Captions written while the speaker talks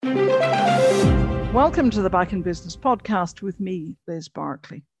Welcome to the Back in Business podcast with me, Liz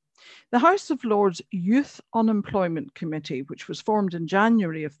Barclay. The House of Lords Youth Unemployment Committee, which was formed in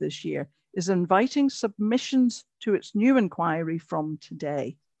January of this year, is inviting submissions to its new inquiry from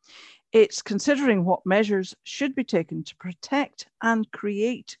today. It's considering what measures should be taken to protect and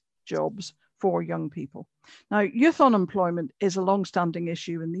create jobs for young people. Now, youth unemployment is a long-standing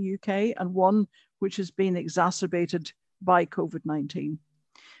issue in the UK and one which has been exacerbated by COVID-19.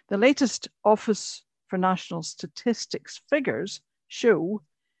 The latest Office for National Statistics figures show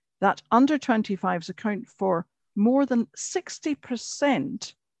that under 25s account for more than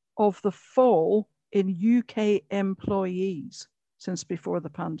 60% of the fall in UK employees since before the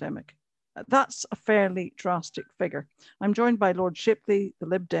pandemic. That's a fairly drastic figure. I'm joined by Lord Shipley, the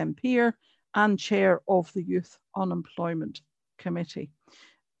Lib Dem peer and chair of the Youth Unemployment Committee.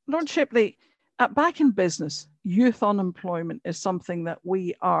 Lord Shipley, Back in Business, youth unemployment is something that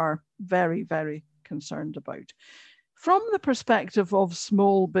we are very, very concerned about. From the perspective of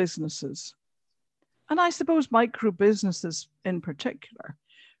small businesses, and I suppose micro businesses in particular,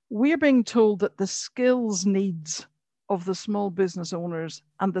 we're being told that the skills needs of the small business owners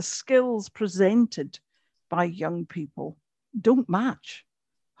and the skills presented by young people don't match.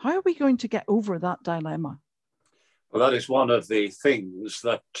 How are we going to get over that dilemma? Well, that is one of the things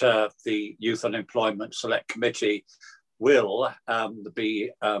that the Youth Unemployment Select Committee will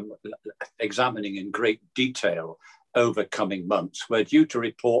be examining in great detail over coming months. We're due to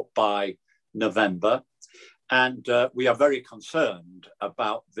report by November, and we are very concerned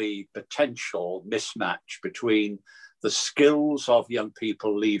about the potential mismatch between the skills of young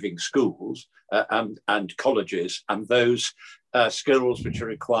people leaving schools and colleges and those skills which are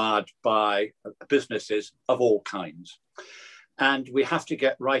required by businesses of all kinds. And we have to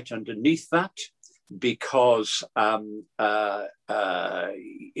get right underneath that because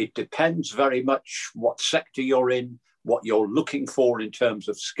it depends very much what sector you're in, what you're looking for in terms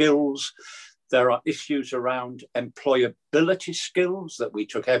of skills. There are issues around employability skills that we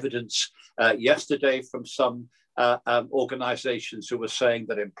took evidence yesterday from some organisations who were saying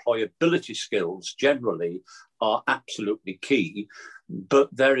that employability skills generally are absolutely key.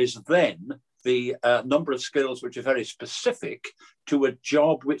 But there is then the number of skills which are very specific to a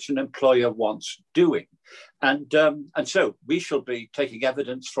job which an employer wants doing. And so we shall be taking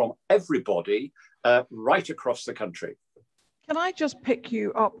evidence from everybody right across the country. Can I just pick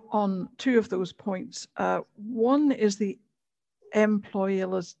you up on two of those points? One is the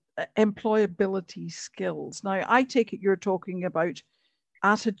employability skills. Now, I take it you're talking about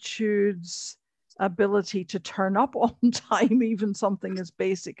attitudes, ability to turn up on time, even something as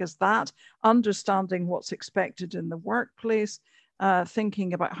basic as that, understanding what's expected in the workplace,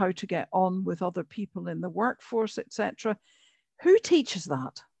 thinking about how to get on with other people in the workforce, etc. Who teaches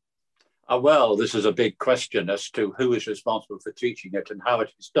that? Well, this is a big question as to who is responsible for teaching it and how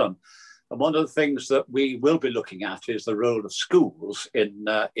it is done. And one of the things that we will be looking at is the role of schools in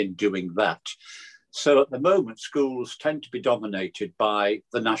doing that. So at the moment, schools tend to be dominated by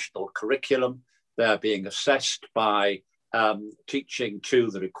the national curriculum. They're being assessed by teaching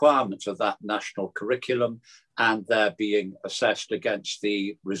to the requirements of that national curriculum, and they're being assessed against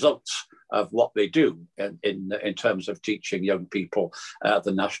the results of what they do in terms of teaching young people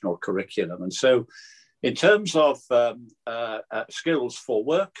the national curriculum. And so in terms of skills for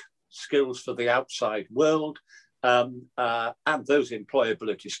work, skills for the outside world, and those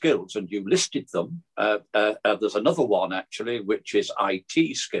employability skills, and you listed them. There's another one actually, which is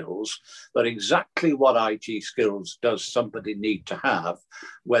IT skills, but exactly what IT skills does somebody need to have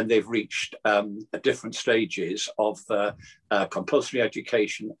when they've reached different stages of compulsory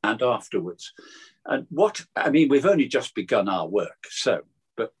education and afterwards. And we've only just begun our work,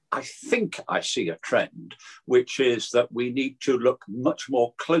 but I think I see a trend, which is that we need to look much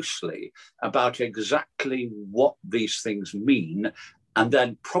more closely about exactly what these things mean, and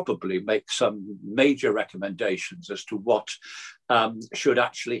then probably make some major recommendations as to what should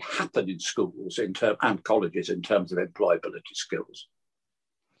actually happen in schools and colleges in terms of employability skills.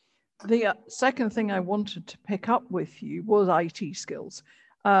 The second thing I wanted to pick up with you was IT skills.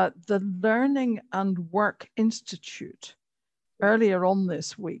 The Learning and Work Institute earlier on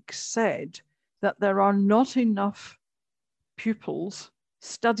this week said that there are not enough pupils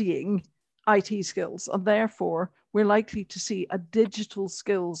studying IT skills, and therefore we're likely to see a digital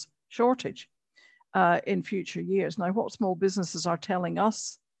skills shortage in future years. Now, what small businesses are telling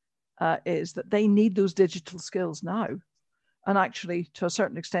us is that they need those digital skills now. And actually, to a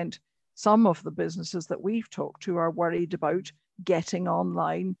certain extent, some of the businesses that we've talked to are worried about getting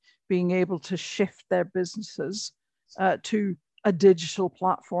online, being able to shift their businesses to a digital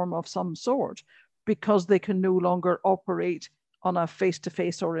platform of some sort. because they can no longer operate on a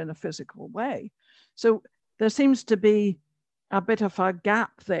face-to-face or in a physical way. So there seems to be a bit of a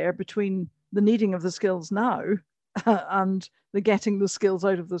gap there between the needing of the skills now and the getting the skills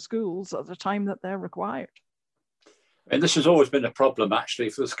out of the schools at the time that they're required. And this has always been a problem, actually,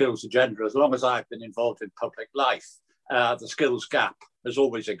 for the skills agenda. As long as I've been involved in public life, the skills gap has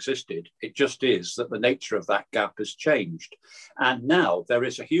always existed. It just is that the nature of that gap has changed. And now there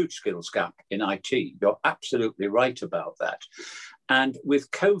is a huge skills gap in IT. You're absolutely right about that. And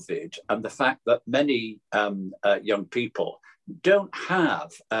with COVID and the fact that many young people don't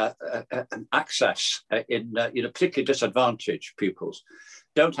have access in, particularly disadvantaged pupils,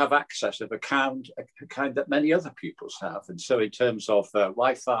 don't have access of a kind that many other pupils have. And so in terms of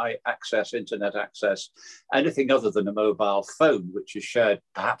Wi-Fi access, internet access, anything other than a mobile phone, which is shared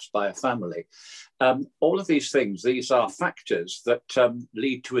perhaps by a family, all of these things, these are factors that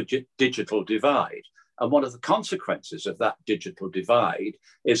lead to a digital divide. And one of the consequences of that digital divide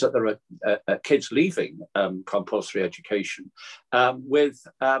is that there are kids leaving compulsory education with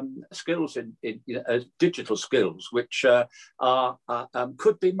skills in digital skills, which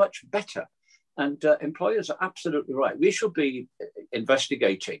could be much better. And employers are absolutely right. We should be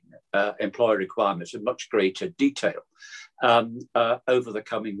investigating employer requirements in much greater detail over the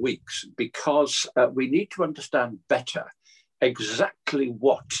coming weeks, because we need to understand better exactly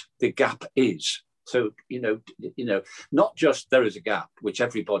what the gap is. So, not just there is a gap, which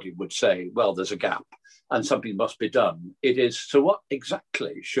everybody would say, well, there's a gap and something must be done. It is, so what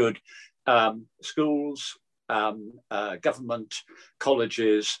exactly should schools, government,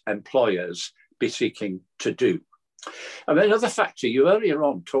 colleges, employers be seeking to do? And then another factor, you earlier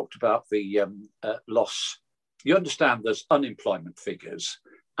on talked about the loss. You understand there's unemployment figures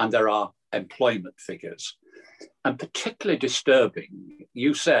and there are employment figures. And particularly disturbing,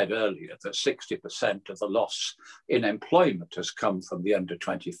 you said earlier that 60% of the loss in employment has come from the under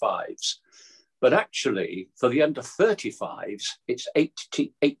 25s. But actually, for the under 35s, it's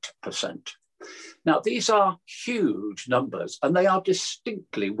 88%. Now, these are huge numbers, and they are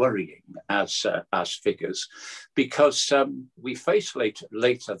distinctly worrying as figures, because we face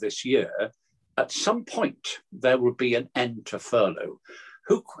later this year, at some point, there will be an end to furlough.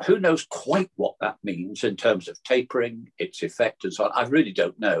 Who knows quite what that means in terms of tapering, its effect and so on? I really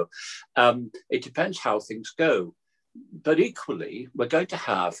don't know. It depends how things go. But equally, we're going to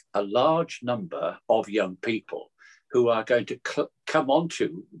have a large number of young people who are going to come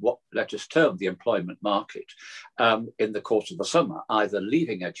onto what, let us term, the employment market in the course of the summer, either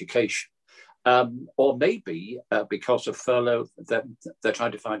leaving education or maybe because of furlough, they're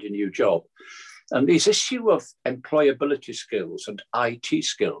trying to find a new job. And this issue of employability skills and IT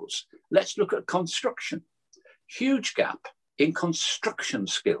skills, let's look at construction. Huge gap in construction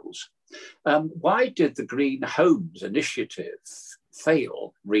skills. Why did the Green Homes Initiative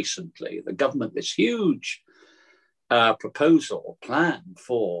fail recently? The government, this huge plan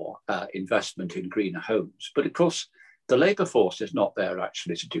for investment in greener homes. But of course, the labour force is not there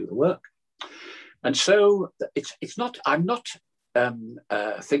actually to do the work. And so it's not, I'm not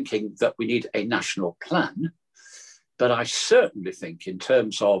thinking that we need a national plan, but I certainly think in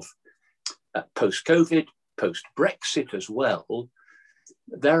terms of post-COVID, post-Brexit as well,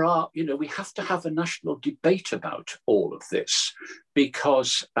 there are, we have to have a national debate about all of this,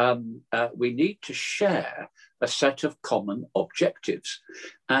 because we need to share a set of common objectives.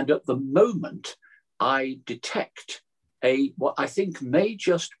 And at the moment, I detect what I think may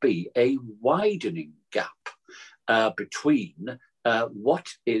just be a widening gap between what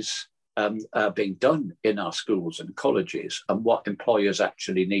is being done in our schools and colleges and what employers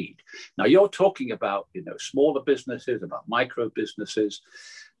actually need. Now, you're talking about smaller businesses, about micro businesses.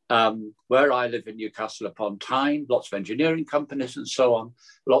 Where I live in Newcastle upon Tyne, lots of engineering companies and so on,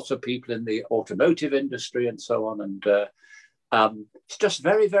 lots of people in the automotive industry and so on. And it's just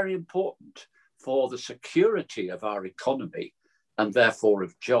very, very important for the security of our economy and therefore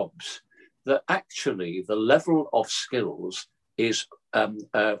of jobs, that actually the level of skills is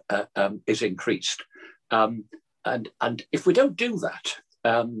increased. And if we don't do that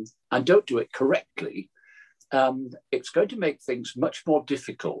and don't do it correctly, it's going to make things much more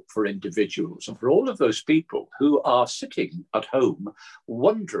difficult for individuals and for all of those people who are sitting at home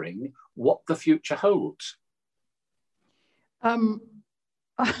wondering what the future holds.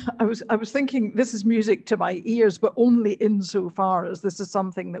 I was thinking this is music to my ears, but only insofar as this is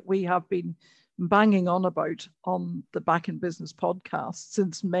something that we have been banging on about on the Back in Business podcast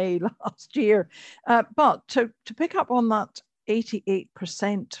since May last year. But to pick up on that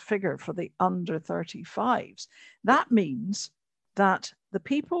 88% figure for the under 35s, that means that the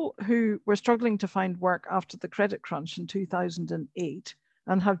people who were struggling to find work after the credit crunch in 2008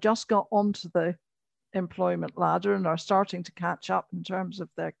 and have just got onto the employment ladder and are starting to catch up in terms of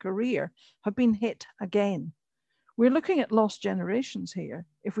their career have been hit again. We're looking at lost generations here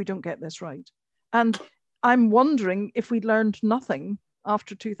if we don't get this right. And I'm wondering if we learned nothing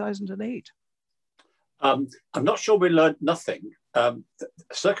after 2008. I'm not sure we learned nothing.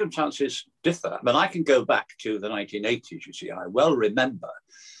 Circumstances differ. I mean, I can go back to the 1980s. You see, I well remember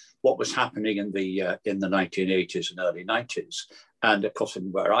what was happening in the 1980s and early 90s, and of course,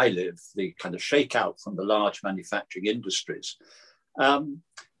 in where I live, the kind of shakeout from the large manufacturing industries.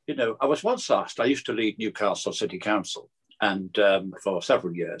 You know, I was once asked. I used to lead Newcastle City Council, and for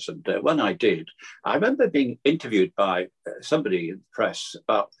several years. And when I did, I remember being interviewed by somebody in the press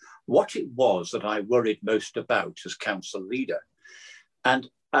about what it was that I worried most about as council leader. And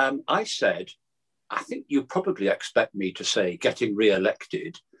I said, I think you probably expect me to say getting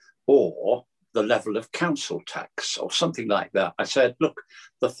re-elected or the level of council tax or something like that. I said, look,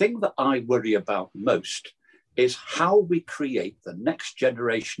 the thing that I worry about most is how we create the next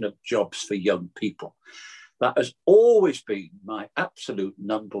generation of jobs for young people. That has always been my absolute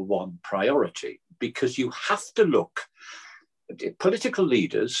number one priority, because you have to look at political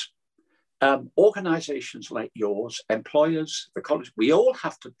leaders, organizations like yours, employers, the college, we all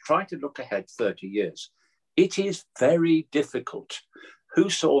have to try to look ahead 30 years. It is very difficult. Who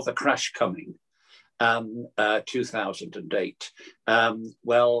saw the crash coming? 2008.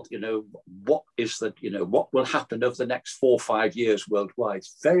 Well, you know, what is the, you know, what will happen over the next 4 or 5 years worldwide?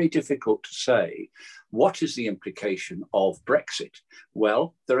 It's very difficult to say. What is the implication of Brexit?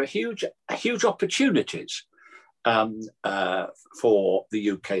 Well, there are huge opportunities for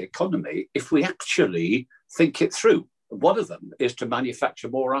the UK economy if we actually think it through. One of them is to manufacture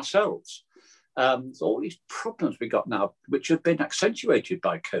more ourselves. So all these problems we got now, which have been accentuated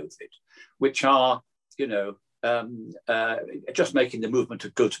by COVID, which are, you know, just making the movement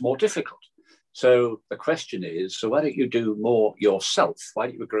of goods more difficult. So the question is, so why don't you do more yourself? Why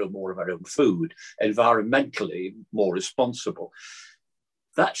don't you grow more of our own food, environmentally more responsible?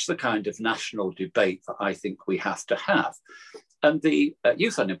 That's the kind of national debate that I think we have to have. And the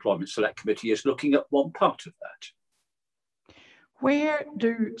Youth Unemployment Select Committee is looking at one part of that. Where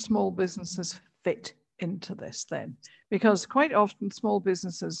do small businesses fit into this then? Because quite often small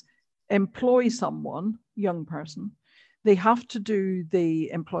businesses employ someone, young person, they have to do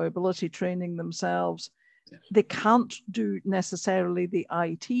the employability training themselves. Yes. They can't do necessarily the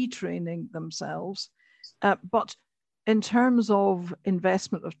IT training themselves. But in terms of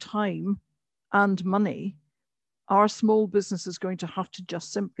investment of time and money, are small businesses going to have to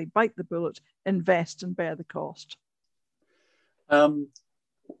just simply bite the bullet, invest and bear the cost?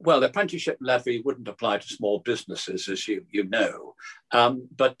 Well, the apprenticeship levy wouldn't apply to small businesses, as you know.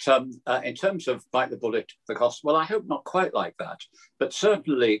 But in terms of bite the bullet, the cost, well, I hope not quite like that. But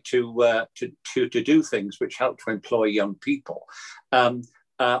certainly to do things which help to employ young people on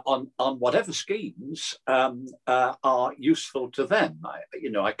whatever schemes are useful to them.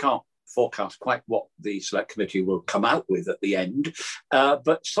 I can't forecast quite what the Select Committee will come out with at the end,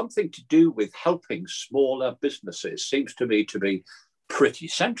 but something to do with helping smaller businesses seems to me to be pretty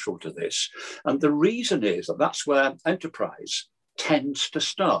central to this. And the reason is that that's where enterprise tends to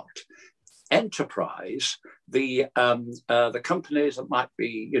start. Enterprise, the companies that might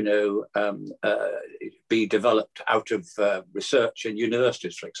be, be developed out of research in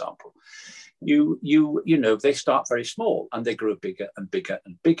universities, for example, they start very small and they grow bigger and bigger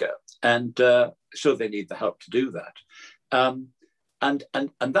and bigger, and so they need the help to do that. And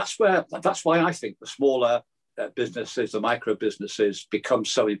that's why I think the smaller businesses, the micro businesses, become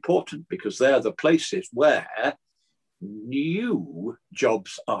so important, because they're the places where new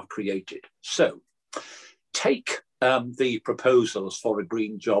jobs are created. So take the proposals for a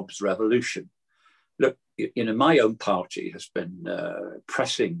green jobs revolution. Look, my own party has been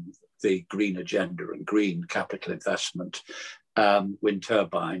pressing the green agenda and green capital investment, wind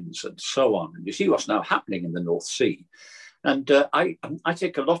turbines and so on. And you see what's now happening in the North Sea. And I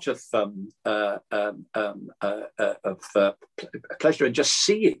take a lot of pleasure in just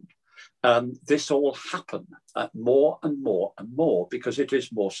seeing this all happen more and more and more, because it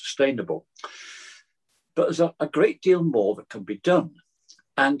is more sustainable. But there's a great deal more that can be done.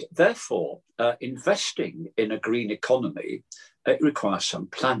 And therefore, investing in a green economy, it requires some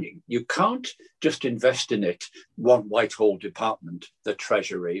planning. You can't just invest in it. One Whitehall department, the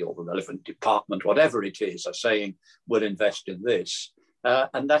Treasury or the relevant department, whatever it is, are saying, we'll invest in this.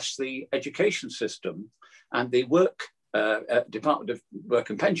 Unless the education system and the work Department of Work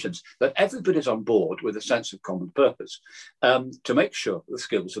and Pensions, that everybody's on board with a sense of common purpose to make sure the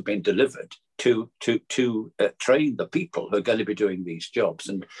skills have been delivered to train the people who are going to be doing these jobs.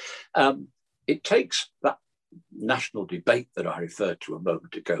 And it takes that national debate that I referred to a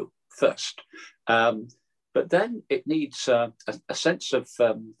moment ago first. But then it needs a sense of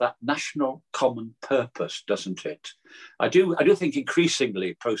that national common purpose, doesn't it? I do think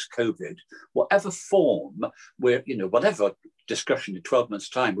increasingly post-COVID, whatever form whatever discussion in 12 months'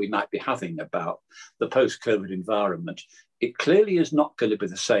 time we might be having about the post-COVID environment, it clearly is not going to be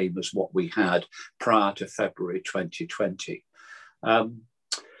the same as what we had prior to February 2020.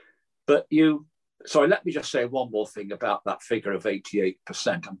 Sorry, let me just say one more thing about that figure of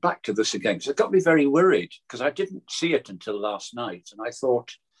 88%. I'm back to this again, because it got me very worried, because I didn't see it until last night. And I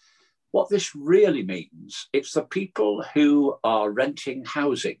thought, what this really means, it's the people who are renting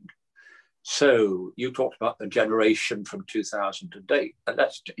housing. So you talked about the generation from 2008, and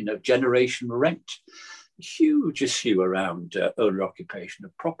that's, generation rent. Huge issue around owner occupation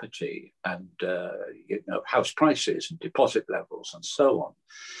of property and, house prices and deposit levels and so on.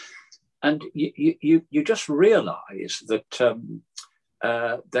 And you just realise that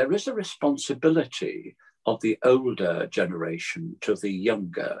there is a responsibility of the older generation to the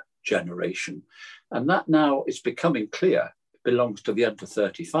younger generation. And that now is becoming clear belongs to the under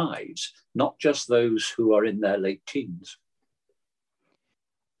 35s, not just those who are in their late teens.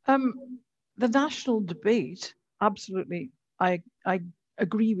 The national debate, absolutely, I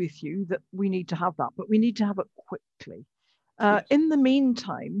agree with you that we need to have that, but we need to have it quickly. Yes. In the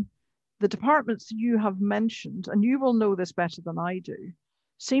meantime, the departments you have mentioned, and you will know this better than I do,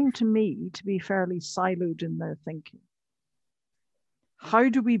 seem to me to be fairly siloed in their thinking. How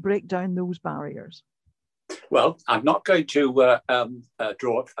do we break down those barriers? Well, I'm not going to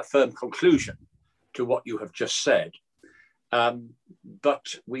draw a firm conclusion to what you have just said, but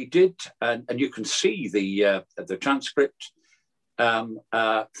we did, and you can see the transcript from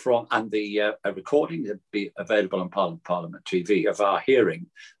and the recording that be available on Parliament TV of our hearing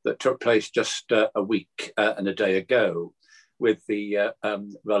that took place just a week and a day ago with the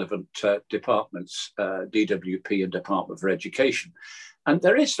relevant departments, DWP and Department for Education. And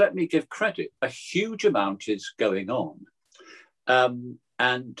there is, let me give credit, a huge amount is going on. I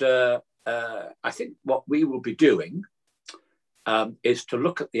think what we will be doing is to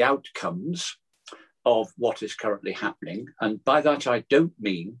look at the outcomes of what is currently happening. And by that, I don't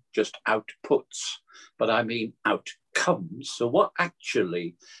mean just outputs, but I mean outcomes. So what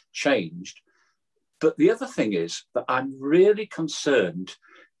actually changed? But the other thing is that I'm really concerned,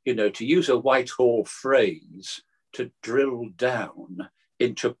 to use a Whitehall phrase, to drill down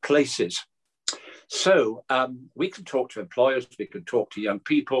into places. So we can talk to employers, we can talk to young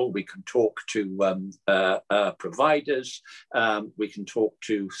people, we can talk to providers, we can talk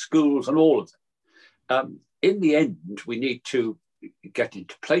to schools and all of them. In the end, we need to get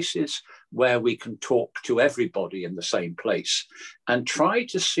into places where we can talk to everybody in the same place and try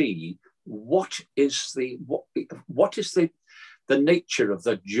to see what is the nature of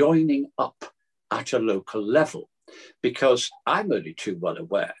the joining up at a local level. Because I'm only too well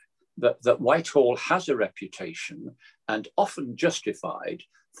aware that Whitehall has a reputation, and often justified,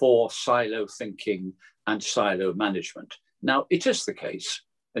 for silo thinking and silo management. Now, it is the case,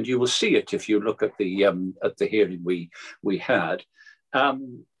 and you will see it if you look at the hearing we had.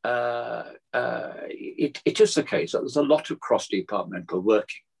 It is the case that there's a lot of cross-departmental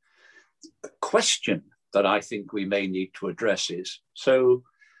working. The question that I think we may need to address is, so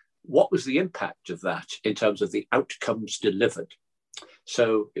what was the impact of that in terms of the outcomes delivered?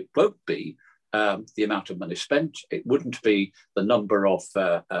 So it won't be the amount of money spent. It wouldn't be the number of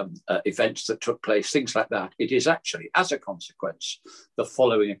events that took place, things like that. It is actually, as a consequence, the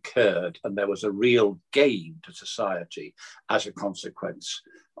following occurred and there was a real gain to society as a consequence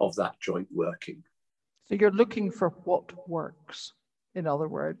of that joint working. So you're looking for what works, in other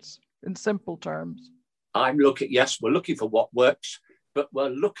words, in simple terms. Yes, we're looking for what works, but we're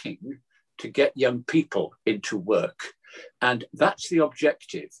looking to get young people into work. And that's the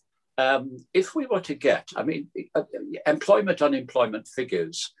objective. If we were to get, employment, unemployment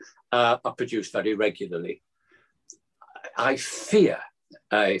figures are produced very regularly. I fear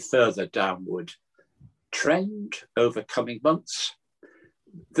a further downward trend over coming months.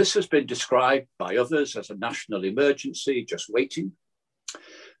 This has been described by others as a national emergency, just waiting.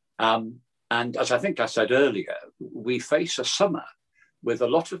 And as I think I said earlier, we face a summer with a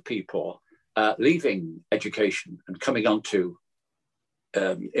lot of people leaving education and coming onto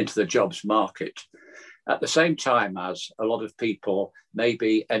into the jobs market at the same time as a lot of people may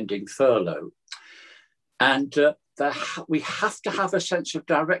be ending furlough. And we have to have a sense of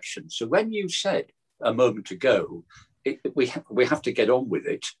direction. So when you said a moment ago, we have to get on with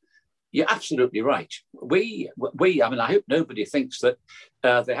it, you're absolutely right. I mean, I hope nobody thinks that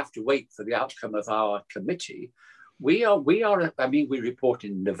they have to wait for the outcome of our committee. We are. I mean, we report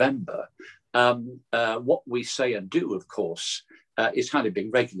in November. What we say and do, of course, is kind of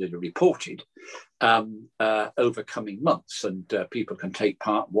being regularly reported over coming months, and people can take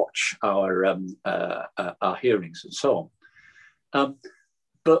part, watch our hearings and so on.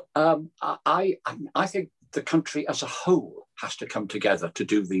 But I think the country as a whole has to come together to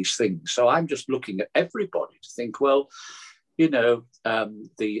do these things. So I'm just looking at everybody to think, well, you know,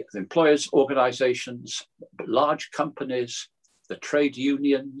 the employers' organisations, large companies, the trade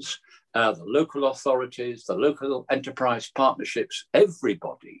unions, the local authorities, the local enterprise partnerships,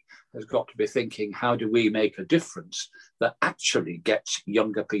 everybody has got to be thinking, how do we make a difference that actually gets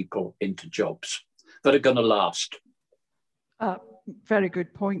younger people into jobs that are going to last? Very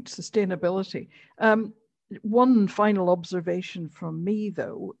good point, sustainability. One final observation from me,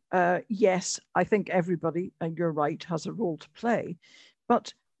 though. Yes, I think everybody, and you're right, has a role to play,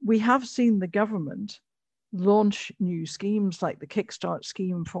 but we have seen the government launch new schemes like the Kickstart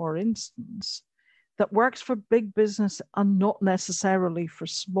scheme, for instance, that works for big business and not necessarily for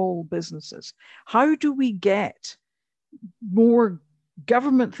small businesses. How do we get more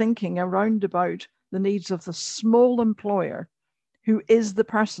government thinking around about the needs of the small employer, who is the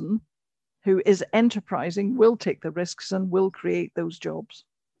person who is enterprising, will take the risks and will create those jobs?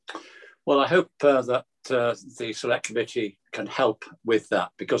 Well, I hope that the Select Committee can help with that,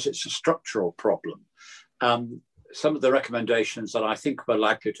 because it's a structural problem. Some of the recommendations that I think we're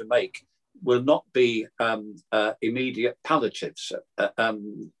likely to make will not be immediate palliatives.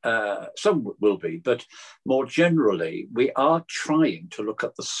 Some will be, but more generally, we are trying to look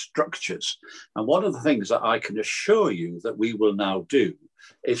at the structures. And one of the things that I can assure you that we will now do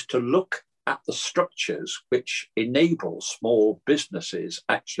is to look at the structures which enable small businesses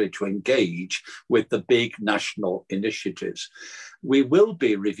actually to engage with the big national initiatives. We will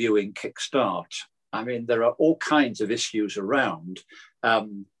be reviewing Kickstart. I mean, there are all kinds of issues around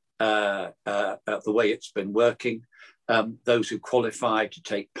the way it's been working, those who qualify to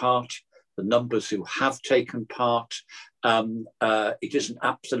take part, the numbers who have taken part. It isn't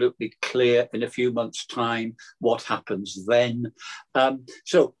absolutely clear in a few months' time what happens then.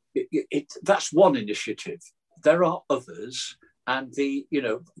 So that's one initiative. There are others, and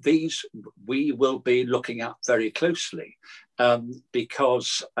these we will be looking at very closely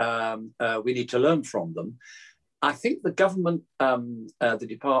because we need to learn from them. I think the government, the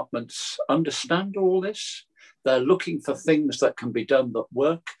departments understand all this. They're looking for things that can be done that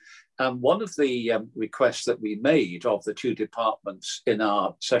work. One of the requests that we made of the two departments in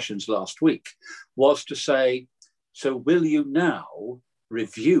our sessions last week was to say, so will you now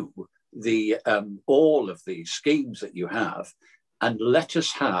review all of the schemes that you have and let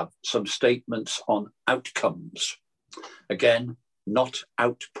us have some statements on outcomes? Again, not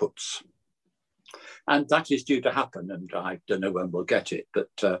outputs. And that is due to happen, and I don't know when we'll get it,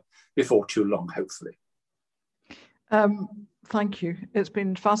 but before too long, hopefully. Thank you. It's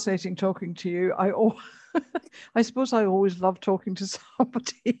been fascinating talking to you. I suppose I always love talking to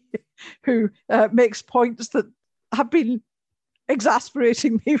somebody who makes points that have been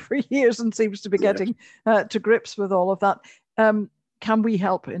exasperating me for years and seems to be getting to grips with all of that. Can we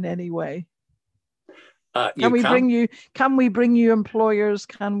help in any way? Can we bring you employers?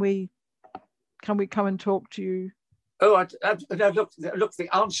 Can we come and talk to you? Oh, look, the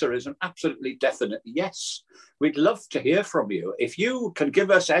answer is an absolutely definite yes. We'd love to hear from you. If you can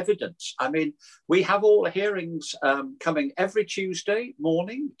give us evidence. I mean, we have all the hearings coming every Tuesday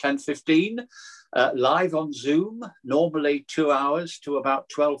morning, 10:15, live on Zoom, normally 2 hours to about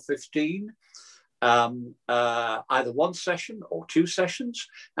 12:15. Either one session or two sessions.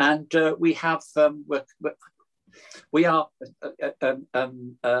 And we have, we are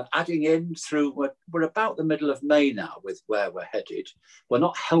adding in through, we're about the middle of May now with where we're headed. We're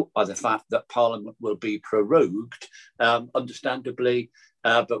not helped by the fact that Parliament will be prorogued, understandably,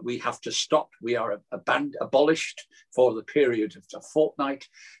 but we have to stop. We are abolished for the period of a fortnight.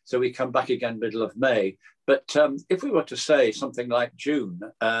 So we come back again middle of May. But if we were to say something like June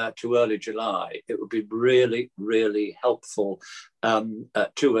to early July, it would be really, really helpful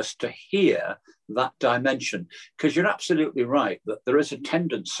to us to hear that dimension. Because you're absolutely right that there is a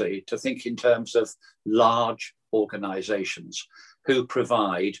tendency to think in terms of large organizations who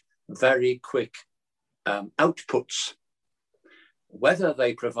provide very quick outputs. Whether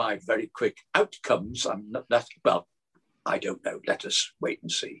they provide very quick outcomes, I don't know. Let us wait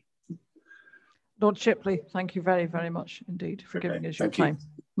and see. Lord Shipley, thank you very, very much indeed for giving us your time.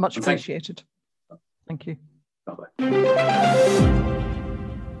 Much appreciated. Thank you. Bye-bye.